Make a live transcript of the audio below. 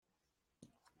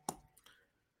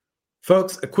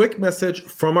Folks, a quick message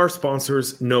from our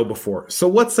sponsors, KnowBe4. So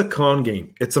what's a con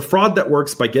game? It's a fraud that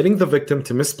works by getting the victim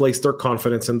to misplace their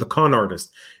confidence in the con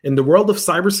artist. In the world of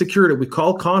cybersecurity, we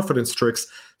call confidence tricks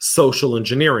social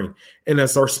engineering. And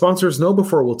as our sponsors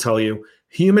KnowBe4 will tell you,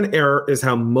 human error is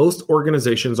how most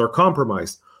organizations are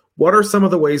compromised. What are some of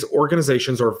the ways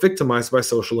organizations are victimized by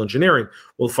social engineering?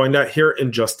 We'll find out here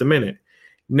in just a minute.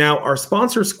 Now, our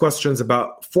sponsors' questions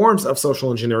about forms of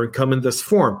social engineering come in this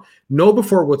form.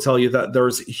 KnowBe4 will tell you that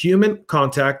there's human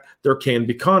contact, there can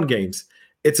be con games.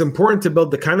 It's important to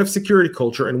build the kind of security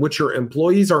culture in which your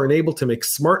employees are enabled to make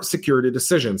smart security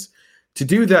decisions. To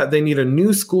do that, they need a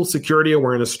new school security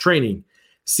awareness training.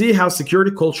 See how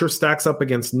security culture stacks up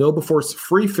against KnowBe4's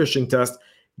free phishing test.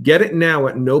 Get it now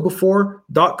at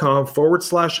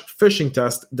knowbe4.com/phishing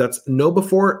test. That's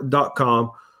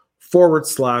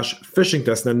knowbe4.com/phishing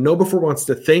test. Now, KnowBe4 wants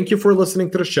to thank you for listening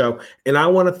to the show, and I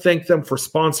want to thank them for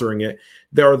sponsoring it.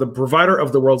 They are the provider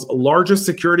of the world's largest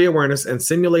security awareness and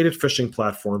simulated phishing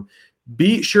platform.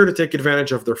 Be sure to take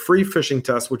advantage of their free phishing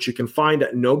test, which you can find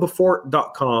at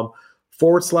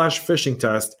knowbe4.com/phishing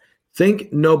test.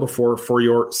 Think KnowBe4 for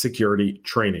your security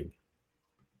training.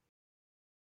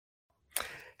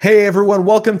 Hey everyone,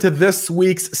 welcome to this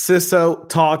week's CISO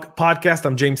Talk podcast.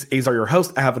 I'm James Azar, your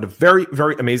host. I have a very,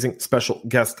 very amazing special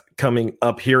guest coming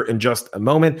up here in just a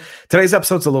moment. Today's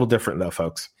episode's a little different though,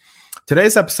 folks.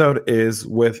 Today's episode is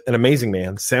with an amazing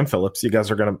man, Sam Phillips. You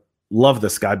guys are going to love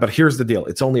this guy, but here's the deal.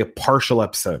 It's only a partial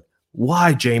episode.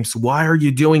 Why, James? Why are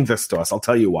you doing this to us? I'll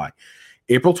tell you why.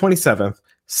 April 27th,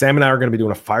 Sam and I are going to be doing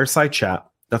a fireside chat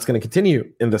that's going to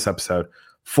continue in this episode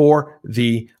for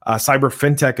the Cyber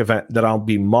FinTech event that I'll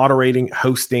be moderating,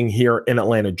 hosting here in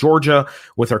Atlanta, Georgia,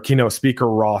 with our keynote speaker,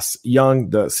 Ross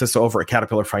Young, the CISO over at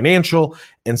Caterpillar Financial,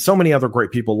 and so many other great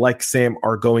people like Sam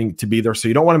are going to be there. So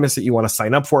you don't want to miss it. You want to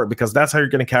sign up for it because that's how you're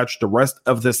going to catch the rest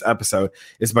of this episode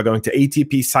is by going to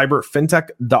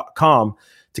atpcyberfintech.com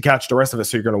to catch the rest of it.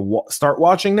 So you're going to start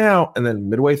watching now, and then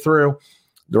midway through,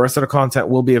 the rest of the content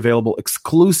will be available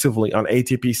exclusively on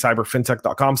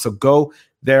atpcyberfintech.com. So go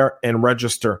there and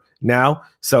register now.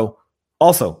 So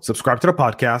also subscribe to the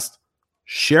podcast,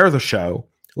 share the show,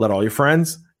 let all your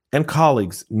friends and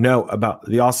colleagues know about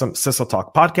the awesome CISO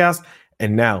Talk podcast.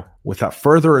 And now, without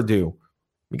further ado,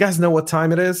 you guys know what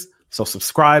time it is. So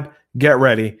subscribe, get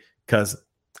ready, because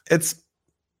it's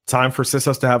time for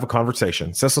CISOs to have a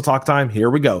conversation. CISO Talk time. Here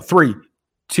we go. 3,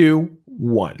 2,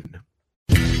 1.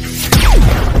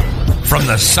 From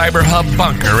the Cyber Hub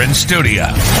bunker and studio,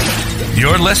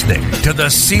 you're listening to the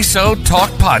CISO Talk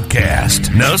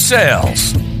podcast. No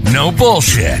sales, no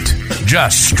bullshit,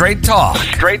 just straight talk.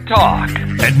 Straight talk.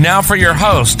 And now for your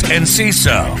host and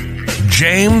CISO,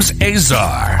 James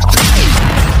Azar.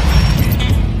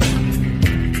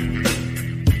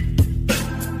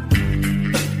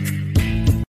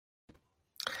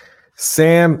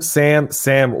 Sam,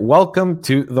 welcome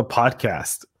to the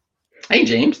podcast. Hey,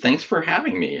 James, thanks for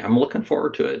having me. I'm looking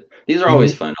forward to it. These are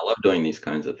always fun. I love doing these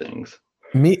kinds of things.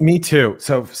 Me too.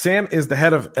 So Sam is the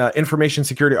head of information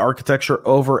security architecture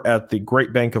over at the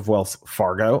Great Bank of Wells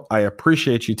Fargo. I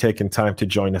appreciate you taking time to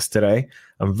join us today.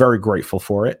 I'm very grateful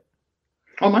for it.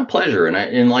 Oh, my pleasure.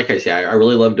 And like I say, I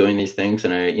really love doing these things,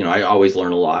 and I always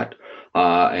learn a lot.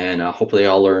 And hopefully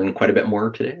I'll learn quite a bit more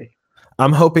today.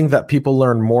 I'm hoping that people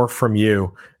learn more from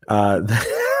you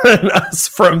than us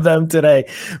from them today.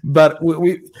 But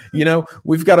we've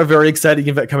got a very exciting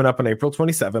event coming up on April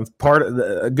 27th.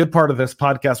 A good part of this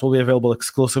podcast will be available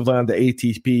exclusively on the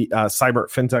ATP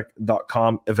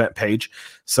cyberfintech.com event page.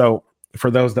 So for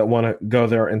those that want to go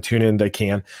there and tune in, they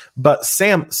can. But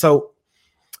Sam, so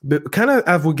kind of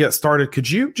as we get started, could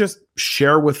you just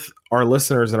share with our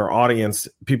listeners and our audience,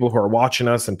 people who are watching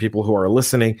us and people who are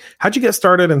listening, how'd you get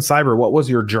started in cyber? What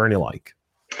was your journey like?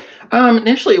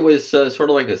 Initially, it was sort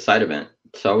of like a side event.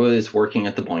 So I was working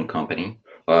at the Boeing company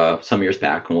some years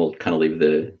back, and we'll kind of leave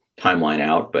the timeline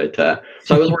out. But so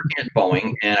I was working at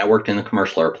Boeing, and I worked in the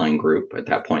commercial airplane group. At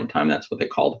that point in time, that's what they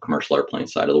called the commercial airplane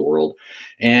side of the world.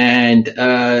 And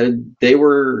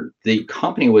the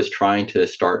company was trying to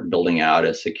start building out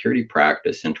a security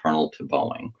practice internal to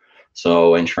Boeing.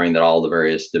 So ensuring that all the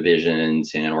various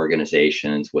divisions and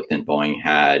organizations within Boeing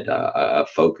had a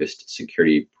focused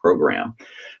security program.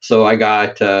 So I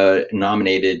got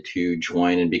nominated to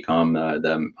join and become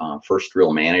the first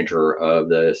real manager of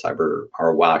the cyber,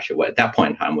 or well, actually, at that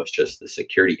point in time was just the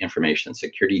security information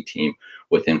security team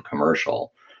within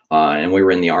commercial. And we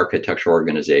were in the architecture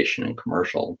organization in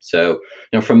commercial. So,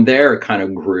 from there it kind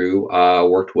of grew,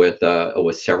 worked with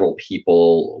several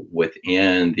people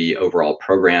within the overall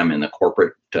program and the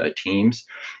corporate teams.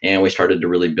 And we started to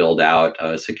really build out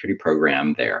a security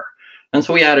program there. And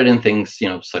so we added in things,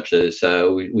 such as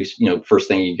first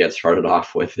thing you get started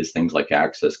off with is things like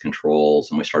access controls.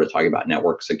 And we started talking about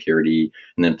network security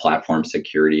and then platform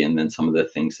security, and then some of the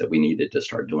things that we needed to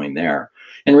start doing there.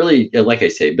 And really, like I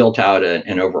say, built out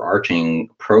an overarching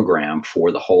program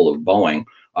for the whole of Boeing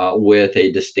with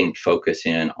a distinct focus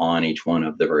in on each one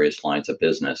of the various lines of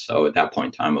business. So at that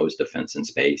point in time, it was defense and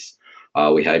space.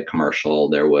 We had commercial,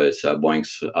 there was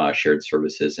Boeing's shared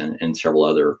services and several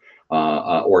other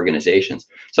organizations.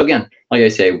 So again, like I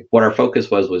say, what our focus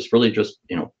was really just,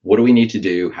 what do we need to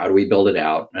do? How do we build it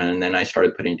out? And then I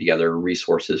started putting together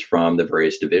resources from the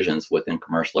various divisions within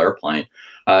commercial airplane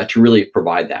to really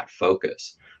provide that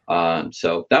focus.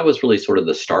 So that was really sort of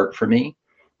the start for me.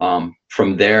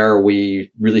 From there,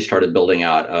 we really started building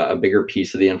out a bigger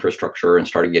piece of the infrastructure and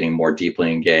started getting more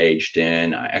deeply engaged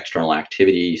in external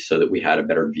activity so that we had a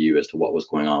better view as to what was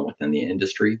going on within the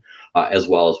industry, as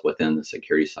well as within the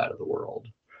security side of the world.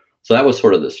 So that was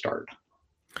sort of the start.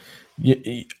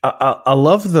 I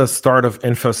love the start of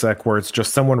InfoSec where it's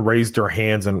just someone raised their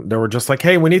hands and they were just like,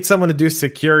 hey, we need someone to do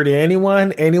security.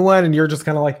 Anyone? And you're just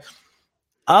kind of like,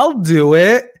 I'll do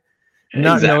it.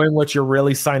 Not knowing what you're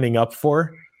really signing up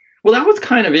for. Well, that was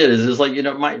kind of it. Is like,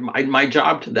 my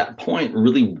job to that point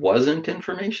really wasn't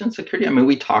information security. I mean,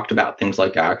 we talked about things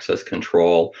like access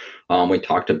control. We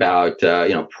talked about,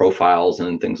 profiles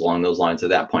and things along those lines. At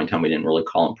that point in time, we didn't really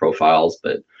call them profiles,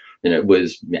 but it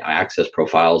was access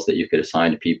profiles that you could assign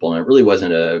to people. And it really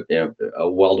wasn't a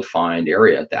well-defined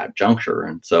area at that juncture.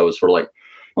 And so it was sort of like,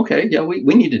 okay, yeah, we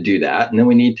need to do that. And then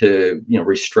we need to,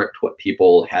 restrict what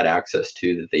people had access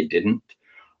to that they didn't.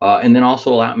 And then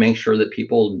also make sure that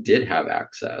people did have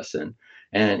access. And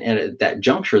at that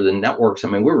juncture, the networks, I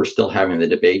mean, we were still having the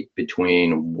debate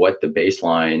between what the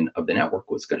baseline of the network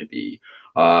was going to be.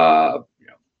 Was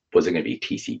it going to be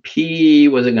TCP?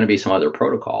 Was it going to be some other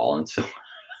protocol? And so,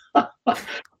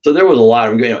 so there was a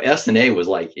lot of, SNA was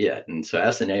like it. And so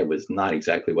SNA was not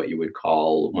exactly what you would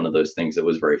call one of those things that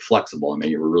was very flexible. I mean,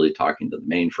 you were really talking to the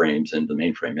mainframes and the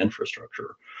mainframe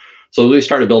infrastructure. So we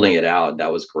started building it out.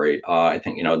 That was great. I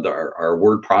think, our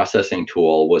word processing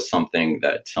tool was something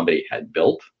that somebody had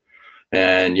built,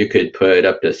 and you could put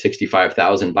up to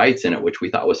 65,000 bytes in it, which we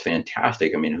thought was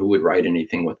fantastic. I mean, who would write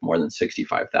anything with more than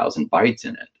 65,000 bytes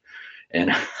in it?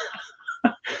 And,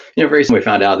 very soon we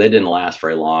found out they didn't last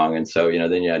very long. And so,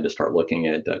 then you had to start looking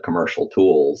at commercial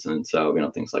tools. And so,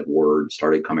 things like Word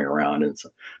started coming around, and so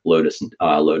Lotus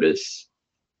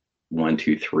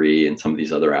 123 and some of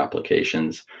these other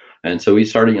applications. And so we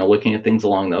started, looking at things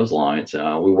along those lines.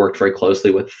 We worked very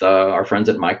closely with our friends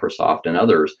at Microsoft and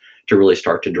others to really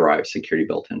start to drive security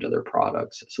built into their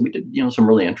products. So we did, some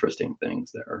really interesting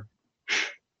things there.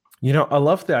 I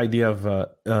love the idea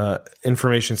of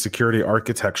information security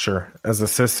architecture. As a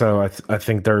CISO, I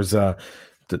think there's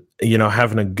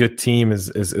having a good team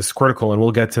is critical, and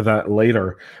we'll get to that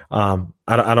later. I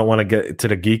don't want to get to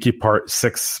the geeky part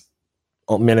 6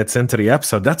 minutes into the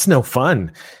episode. That's no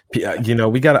fun. I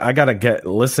gotta get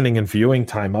listening and viewing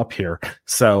time up here.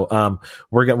 So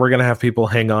we're gonna have people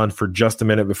hang on for just a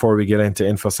minute before we get into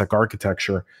InfoSec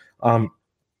architecture.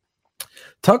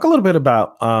 Talk a little bit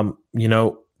about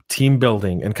team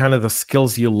building and kind of the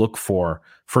skills you look for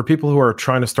people who are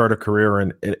trying to start a career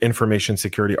in information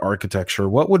security architecture.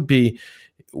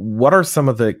 What are some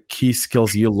of the key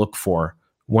skills you look for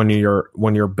when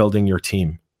you're building your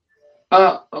team?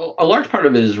 A large part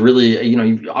of it is really,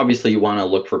 obviously you want to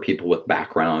look for people with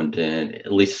background and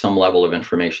at least some level of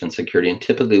information security. And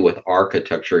typically with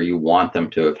architecture, you want them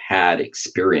to have had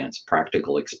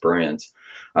practical experience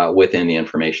within the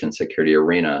information security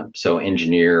arena. So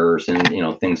engineers and,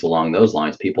 things along those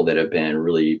lines, people that have been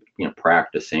really,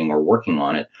 practicing or working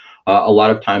on it. A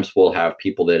lot of times we'll have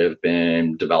people that have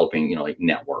been developing, like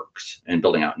networks and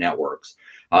building out networks.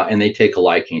 And they take a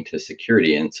liking to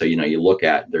security. And so, you look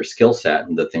at their skill set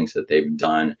and the things that they've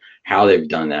done, how they've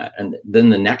done that. And then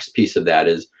the next piece of that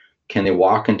is, can they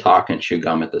walk and talk and chew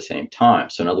gum at the same time?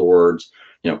 So in other words,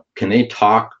 can they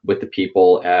talk with the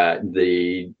people at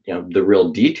the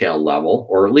real detail level,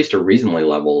 or at least a reasonably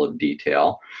level of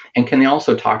detail? And can they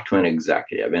also talk to an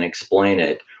executive and explain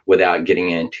it without getting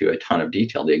into a ton of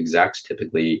detail? The execs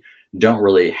typically don't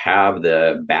really have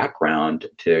the background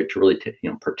to really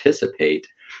participate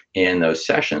in those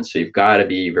sessions. So you've got to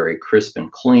be very crisp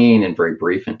and clean and very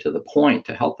brief and to the point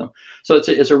to help them. So it's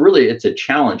a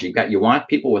challenge. You want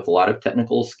people with a lot of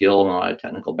technical skill and a lot of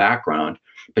technical background,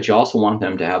 but you also want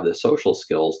them to have the social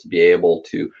skills to be able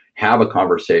to have a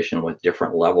conversation with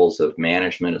different levels of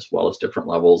management, as well as different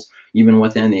levels, even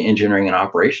within the engineering and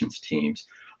operations teams.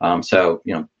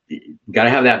 You got to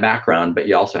have that background, but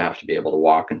you also have to be able to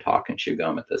walk and talk and chew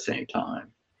gum at the same time.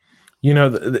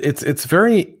 It's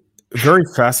very, very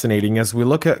fascinating as we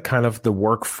look at kind of the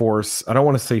workforce. I don't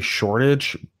want to say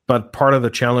shortage, but part of the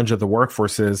challenge of the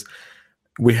workforce is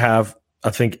we have, I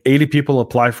think, 80 people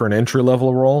apply for an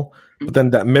entry-level role, but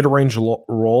then that mid-range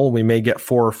role, we may get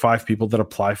 4 or 5 people that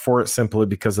apply for it simply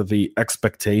because of the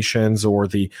expectations or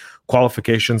the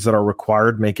qualifications that are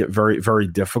required make it very, very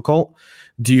difficult.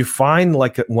 Do you find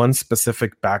like one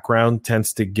specific background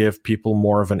tends to give people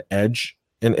more of an edge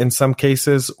in some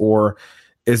cases, or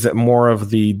is it more of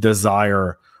the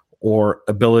desire or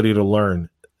ability to learn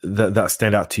that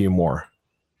stand out to you more?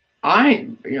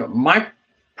 My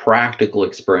practical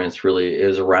experience really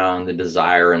is around the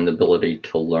desire and the ability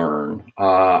to learn.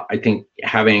 I think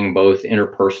having both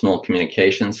interpersonal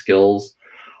communication skills,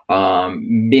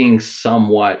 being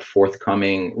somewhat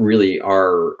forthcoming, really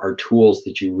are tools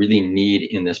that you really need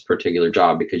in this particular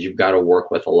job, because you've got to work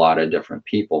with a lot of different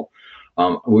people.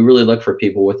 We really look for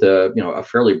people with a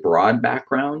fairly broad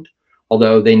background,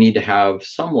 although they need to have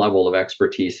some level of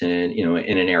expertise in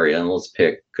an area. And let's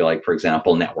pick, like, for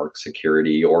example, network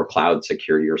security or cloud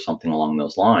security or something along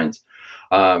those lines,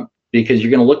 because you're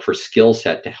going to look for skill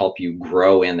set to help you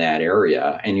grow in that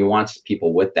area. And you want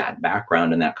people with that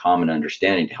background and that common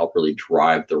understanding to help really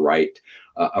drive the right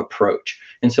approach.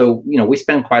 And so, we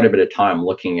spend quite a bit of time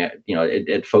looking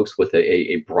at folks with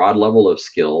a broad level of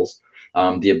skills.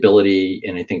 The ability,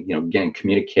 and I think, again,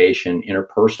 communication,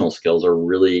 interpersonal skills are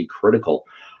really critical.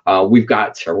 We've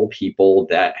got several people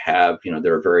that have,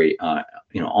 they're very,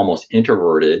 almost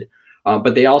introverted,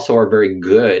 but they also are very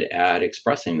good at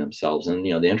expressing themselves. And,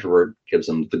 the introvert gives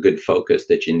them the good focus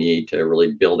that you need to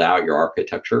really build out your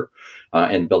architecture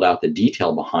and build out the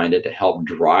detail behind it to help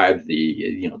drive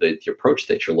the approach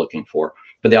that you're looking for.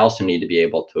 But they also need to be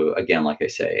able to, again, like I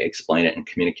say, explain it and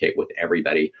communicate with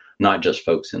everybody, not just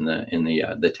folks in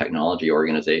the technology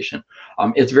organization.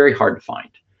 It's very hard to find.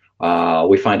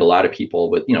 We find a lot of people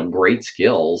with great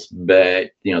skills, but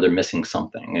they're missing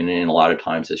something, and a lot of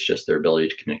times it's just their ability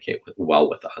to communicate well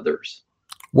with others.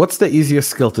 What's the easiest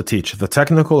skill to teach, the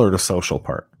technical or the social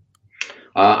part?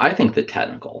 I think the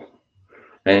technical.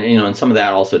 And some of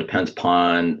that also depends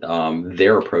upon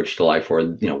their approach to life, or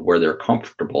where they're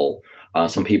comfortable.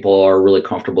 Some people are really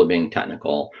comfortable being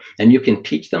technical, and you can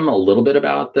teach them a little bit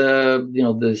about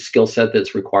the skill set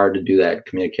that's required to do that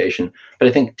communication. But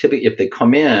I think typically, if they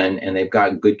come in and they've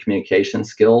got good communication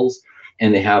skills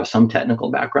and they have some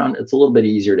technical background, it's a little bit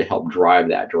easier to help drive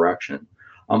that direction.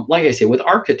 Like I say, with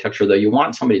architecture, though, you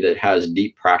want somebody that has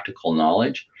deep practical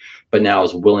knowledge, but now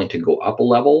is willing to go up a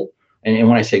level. And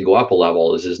when I say go up a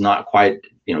level, is not quite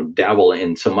dabble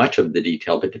in so much of the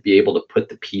detail, but to be able to put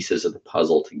the pieces of the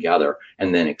puzzle together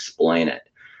and then explain it.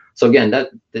 So again,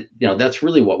 that's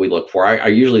really what we look for. I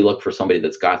usually look for somebody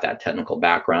that's got that technical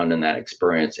background and that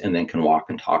experience, and then can walk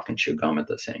and talk and chew gum at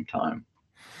the same time.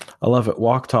 I love it.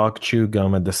 Walk, talk, chew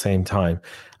gum at the same time.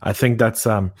 I think that's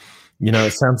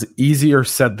it sounds easier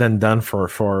said than done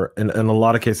for in a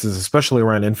lot of cases, especially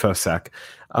around InfoSec.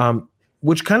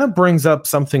 Which kind of brings up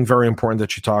something very important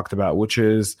that you talked about, which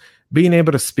is being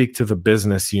able to speak to the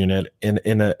business unit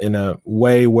in a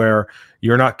way where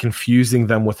you're not confusing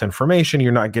them with information,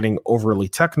 you're not getting overly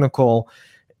technical.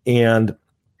 And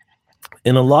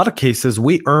in a lot of cases,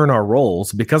 we earn our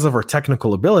roles because of our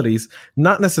technical abilities,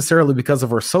 not necessarily because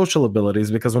of our social abilities.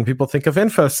 Because when people think of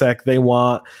InfoSec, they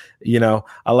want,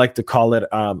 I like to call it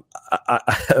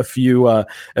a few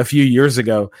years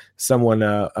ago, someone,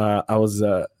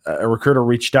 a recruiter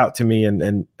reached out to me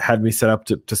and had me set up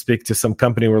to speak to some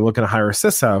company. We're looking to hire a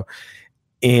CISO,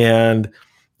 and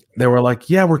they were like,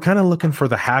 "Yeah, we're kind of looking for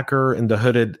the hacker in the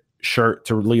hooded shirt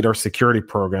to lead our security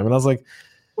program." And I was like,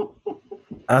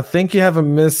 I think you have a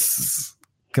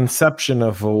misconception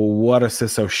of what a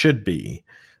CISO should be,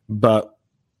 but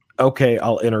okay,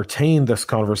 I'll entertain this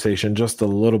conversation just a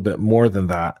little bit more than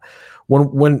that.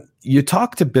 When you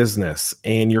talk to business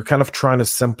and you're kind of trying to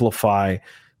simplify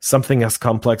something as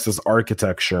complex as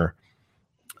architecture,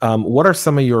 what are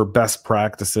some of your best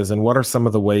practices, and what are some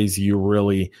of the ways you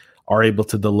really are able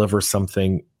to deliver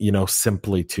something,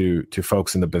 simply to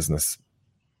folks in the business?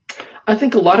 I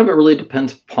think a lot of it really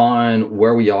depends upon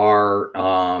where we are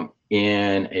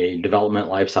in a development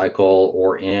lifecycle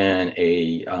or in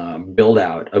a build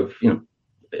out of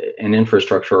an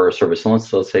infrastructure or a service. So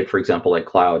let's say, for example, like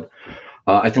cloud.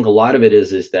 I think a lot of it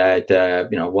is that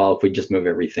well, if we just move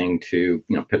everything to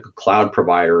pick a cloud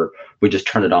provider, we just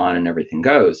turn it on and everything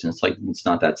goes. And it's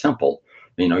not that simple.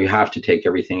 You have to take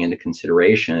everything into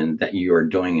consideration that you are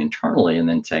doing internally, and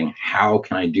then saying, how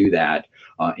can I do that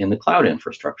in the cloud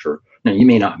infrastructure? Now, you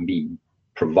may not be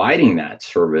providing that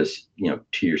service,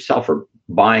 to yourself or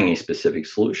buying a specific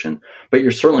solution, but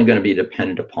you're certainly going to be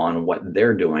dependent upon what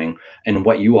they're doing and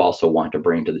what you also want to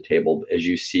bring to the table as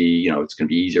you see, it's going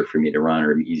to be easier for me to run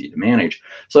or easy to manage.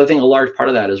 So I think a large part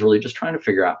of that is really just trying to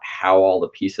figure out how all the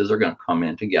pieces are going to come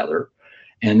in together,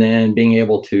 and then being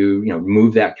able to,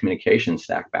 move that communication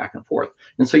stack back and forth.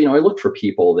 And so, I look for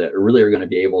people that really are going to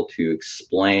be able to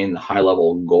explain the high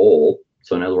level goal.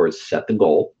 So in other words, set the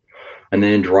goal, and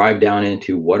then drive down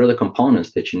into what are the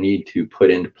components that you need to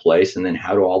put into place, and then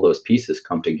how do all those pieces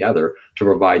come together to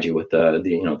provide you with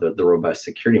the robust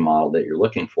security model that you're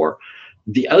looking for.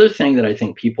 The other thing that I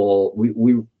think people,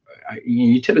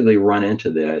 you typically run into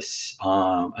this,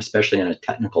 especially on a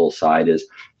technical side, is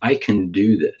I can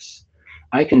do this.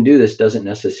 I can do this doesn't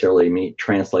necessarily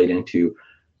translate into,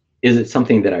 is it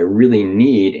something that I really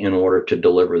need in order to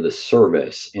deliver the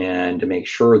service and to make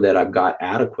sure that I've got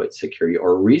adequate security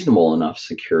or reasonable enough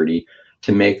security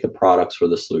to make the products or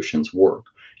the solutions work?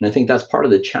 And I think that's part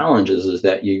of the challenge is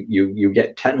that you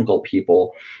get technical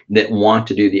people that want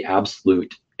to do the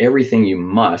absolute everything you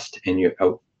must, and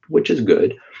which is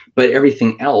good, but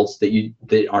everything else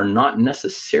that are not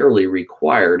necessarily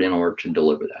required in order to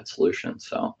deliver that solution.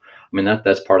 So,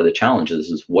 that's part of the challenge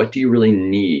is what do you really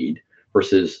need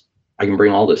versus I can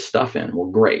bring all this stuff in. Well,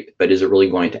 great, but is it really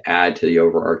going to add to the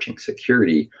overarching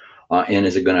security? And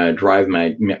is it going to drive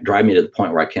me to the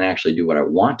point where I can actually do what I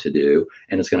want to do,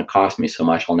 and it's going to cost me so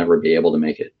much I'll never be able to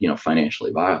make it,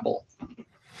 financially viable?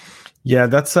 Yeah,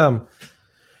 that's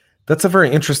a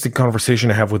very interesting conversation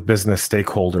to have with business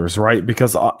stakeholders, right?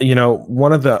 Because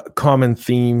one of the common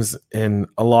themes in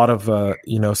a lot of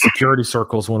security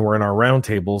circles when we're in our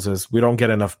roundtables is we don't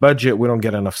get enough budget, we don't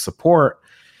get enough support,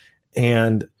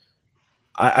 and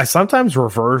I sometimes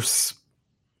reverse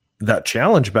that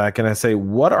challenge back and I say,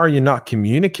 what are you not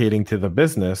communicating to the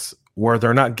business where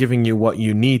they're not giving you what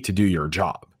you need to do your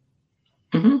job?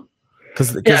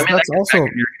 Because that's also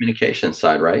your communication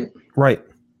side, right? Right.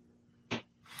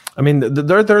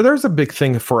 There's a big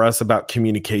thing for us about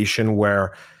communication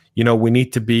where, we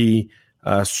need to be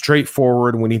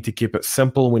straightforward. We need to keep it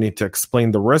simple. We need to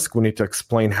explain the risk. We need to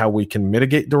explain how we can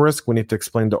mitigate the risk. We need to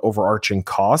explain the overarching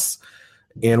costs.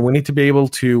 And we need to be able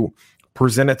to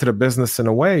present it to the business in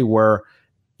a way where,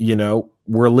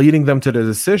 we're leading them to the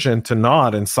decision to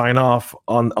nod and sign off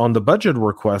on the budget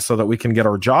request so that we can get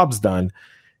our jobs done.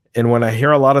 And when I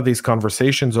hear a lot of these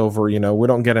conversations over, we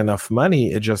don't get enough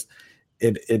money,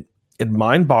 it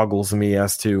mind boggles me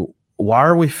as to why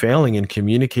are we failing in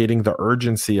communicating the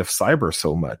urgency of cyber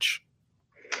so much?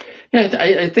 Yeah,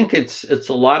 I think it's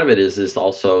a lot of it is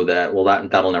also that, well,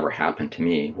 that'll never happen to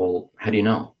me. Well, how do you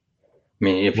know?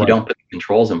 If you don't put the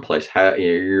controls in place,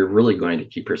 you're really going to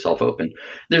keep yourself open.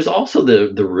 There's also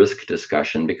the risk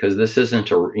discussion, because this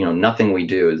isn't nothing we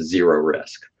do is zero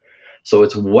risk. So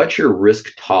it's what's your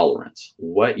risk tolerance?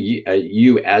 What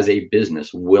you as a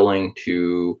business willing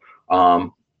to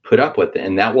put up with,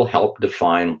 and that will help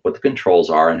define what the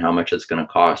controls are and how much it's going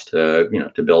to cost to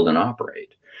build and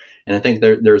operate. And I think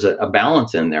there's a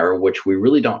balance in there which we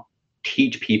really don't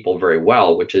teach people very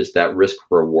well, which is that risk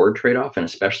reward trade-off, and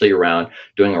especially around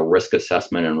doing a risk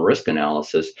assessment and risk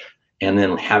analysis, and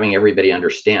then having everybody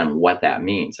understand what that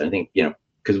means. I think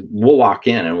because we'll walk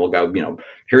in and we'll go,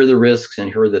 here are the risks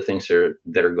and here are the things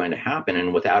that are going to happen,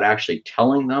 and without actually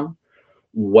telling them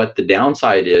what the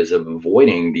downside is of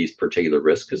avoiding these particular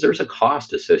risks, because there's a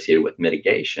cost associated with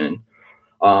mitigation,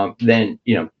 then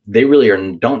they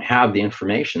really don't have the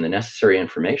necessary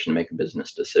information to make a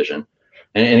business decision.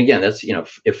 And again, that's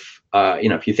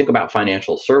if you think about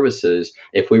financial services,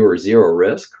 if we were zero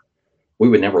risk, we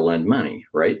would never lend money,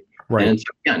 right? Right. And so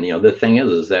again, the thing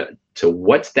is that, so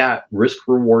what's that risk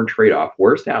reward trade-off?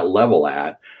 Where's that level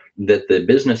at that the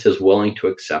business is willing to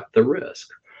accept the risk?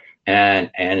 And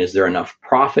is there enough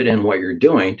profit in what you're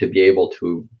doing to be able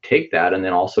to take that and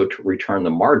then also to return the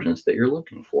margins that you're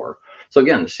looking for? So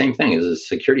again, the same thing is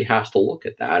security has to look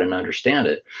at that and understand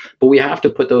it. But we have to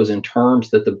put those in terms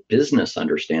that the business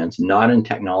understands, not in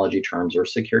technology terms or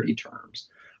security terms.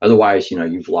 Otherwise,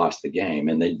 you've lost the game,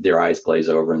 and their eyes glaze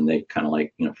over and they kind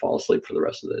of fall asleep for the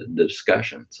rest of the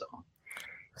discussion.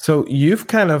 So you've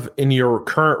kind of, in your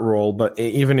current role, but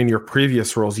even in your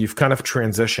previous roles, you've kind of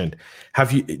transitioned.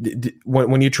 Have you,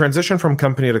 when you transition from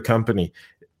company to company,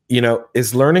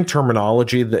 is learning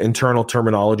terminology, the internal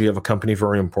terminology of a company,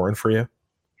 very important for you?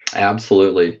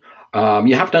 Absolutely.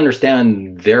 You have to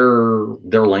understand their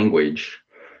language,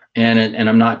 and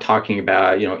I'm not talking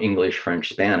about English, French,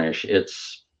 Spanish.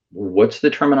 It's what's the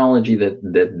terminology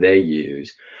that they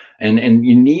use. And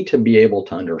you need to be able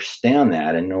to understand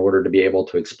that in order to be able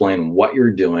to explain what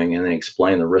you're doing and then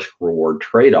explain the risk reward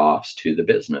trade-offs to the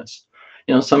business.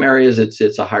 some areas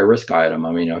it's a high risk item.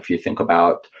 I mean, if you think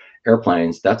about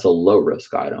airplanes, that's a low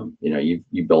risk item.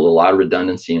 You build a lot of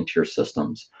redundancy into your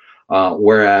systems.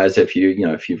 Whereas if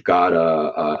you've got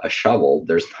a shovel,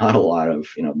 there's not a lot of,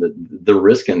 the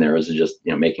risk in there is just,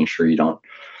 making sure you don't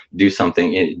do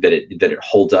something that it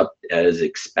holds up as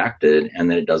expected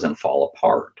and that it doesn't fall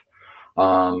apart.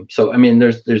 So, I mean,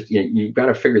 there's you've got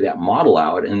to figure that model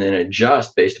out and then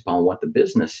adjust based upon what the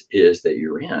business is that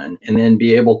you're in, and then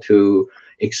be able to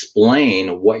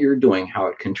explain what you're doing, how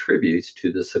it contributes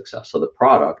to the success of the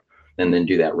product, and then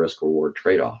do that risk reward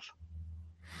trade-off.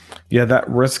 Yeah, that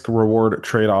risk reward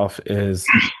trade-off is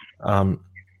a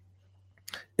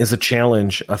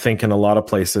challenge, I think, in a lot of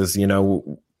places.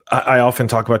 I often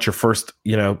talk about your first,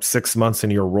 6 months in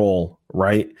your role,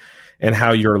 right? And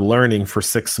how you're learning for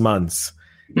 6 months.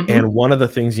 Mm-hmm. And one of the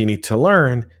things you need to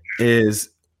learn is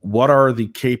what are the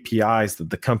KPIs that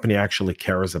the company actually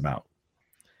cares about?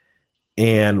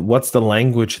 And what's the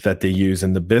language that they use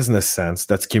in the business sense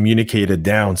that's communicated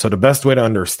down? So the best way to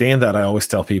understand that, I always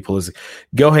tell people, is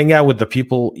go hang out with the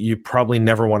people you probably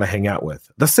never want to hang out with,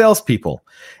 the salespeople.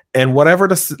 And whatever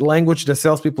the language the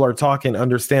salespeople are talking,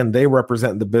 understand they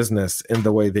represent the business in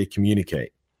the way they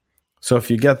communicate. So if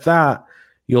you get that,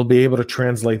 you'll be able to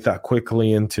translate that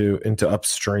quickly into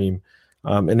upstream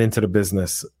and into the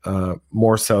business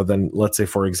more so than, let's say,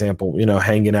 for example,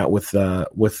 hanging out with the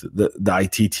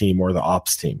IT team or the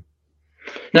ops team.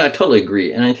 No, I totally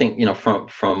agree, and I think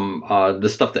from the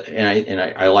stuff that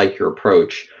I like your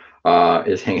approach.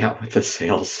 Is hang out with the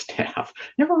sales staff.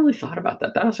 Never really thought about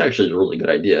that. That was actually a really good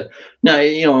idea. Now,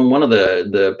 in one of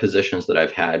the positions that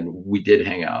I've had, we did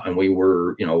hang out and we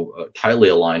were, tightly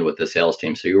aligned with the sales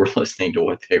team. So you were listening to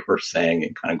what they were saying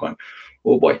and kind of going,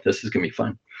 oh boy, this is going to be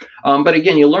fun. But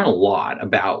again, you learn a lot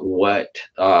about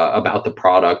about the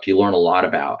product. You learn a lot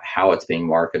about how it's being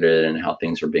marketed and how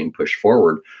things are being pushed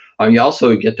forward. You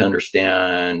also get to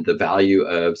understand the value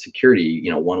of security,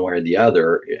 one way or the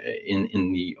other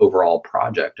in the overall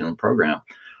project and the program.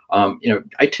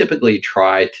 I typically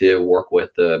try to work with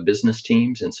the business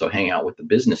teams, and so hang out with the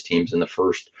business teams in the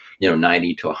first,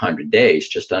 90 to 100 days,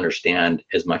 just to understand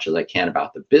as much as I can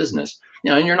about the business.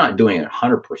 And you're not doing it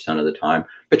 100% of the time,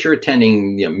 but you're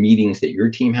attending, meetings that your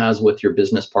team has with your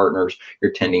business partners. You're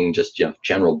attending just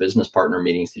general business partner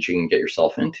meetings that you can get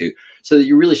yourself into, so that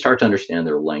you really start to understand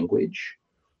their language.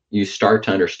 You start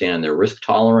to understand their risk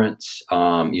tolerance.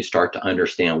 You start to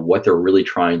understand what they're really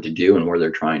trying to do and where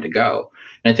they're trying to go.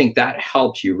 And I think that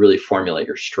helps you really formulate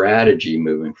your strategy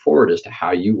moving forward as to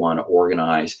how you want to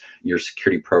organize your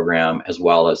security program, as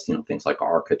well as things like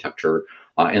architecture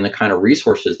and the kind of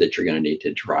resources that you're going to need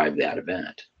to drive that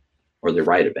event, or the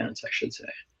right events, I should say.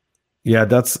 Yeah,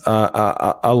 that's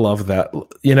I love that.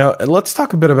 Let's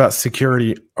talk a bit about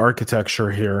security architecture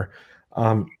here.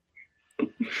 And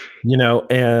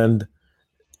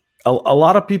a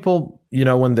lot of people,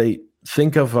 when they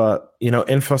think of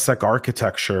InfoSec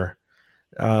architecture,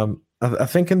 I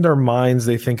think in their minds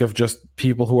they think of just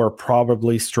people who are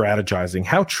probably strategizing.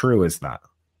 How true is that?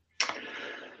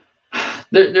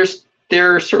 There's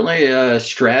certainly a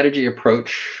strategy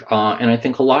approach, and I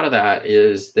think a lot of that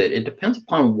is that it depends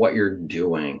upon what you're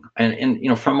doing.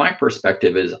 And from my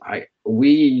perspective is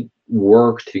we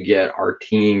work to get our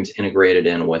teams integrated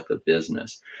in with the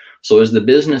business. So as the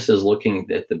business is looking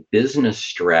at the business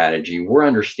strategy, we're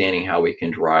understanding how we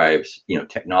can drive,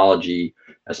 technology,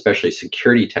 especially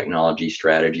security technology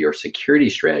strategy or security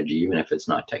strategy, even if it's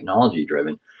not technology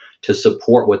driven, to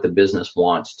support what the business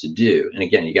wants to do. And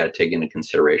again, you got to take into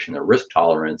consideration the risk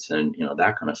tolerance and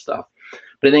that kind of stuff.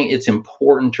 But I think it's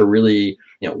important to really,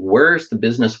 where's the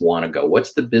business want to go?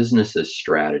 What's the business's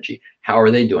strategy? How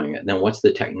are they doing it? And then what's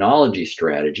the technology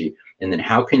strategy? And then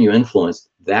how can you influence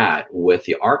that with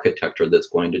the architecture that's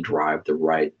going to drive the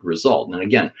right result? And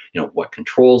again, what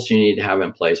controls do you need to have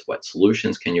in place? What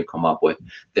solutions can you come up with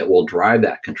that will drive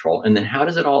that control? And then how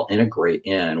does it all integrate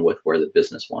in with where the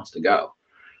business wants to go?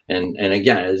 And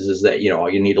again, is that,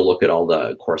 you need to look at all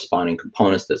the corresponding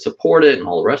components that support it and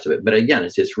all the rest of it. But again,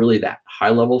 it's really that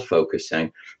high level focus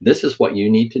saying, this is what you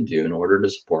need to do in order to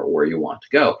support where you want to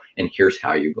go. And here's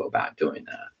how you go about doing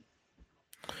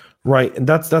that. Right. And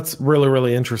that's really,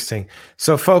 really interesting.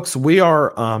 So folks, we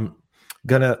are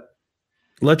going to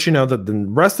let you know that the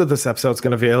rest of this episode is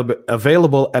going to be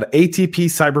available at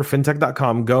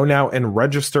atpcyberfintech.com. Go now and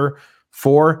register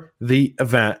for the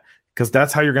event, because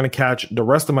that's how you're going to catch the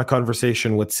rest of my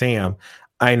conversation with Sam.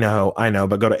 I know,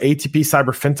 but go to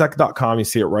atpcyberfintech.com. You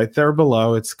see it right there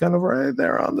below. It's kind of right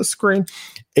there on the screen.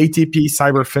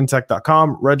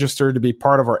 atpcyberfintech.com. Register to be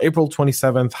part of our April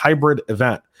 27th hybrid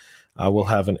event. We'll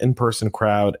have an in-person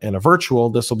crowd and a virtual.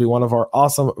 This will be one of our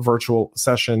awesome virtual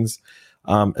sessions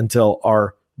until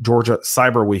our Georgia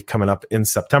Cyber Week coming up in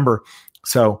September.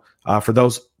 So for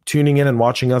those tuning in and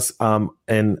watching us on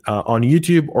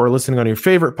YouTube or listening on your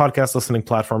favorite podcast listening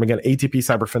platform, again,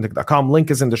 atpcyberfintech.com.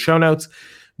 Link is in the show notes.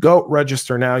 Go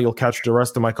register now. You'll catch the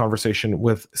rest of my conversation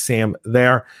with Sam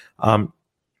there.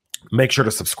 Make sure to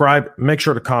subscribe, make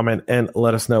sure to comment, and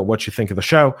let us know what you think of the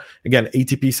show. Again,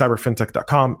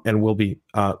 atpcyberfintech.com, and we'll be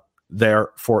there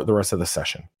for the rest of the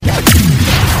session.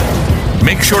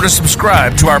 Make sure to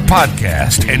subscribe to our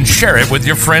podcast and share it with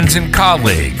your friends and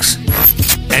colleagues.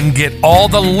 And get all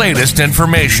the latest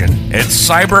information at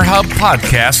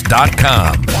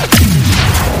cyberhubpodcast.com.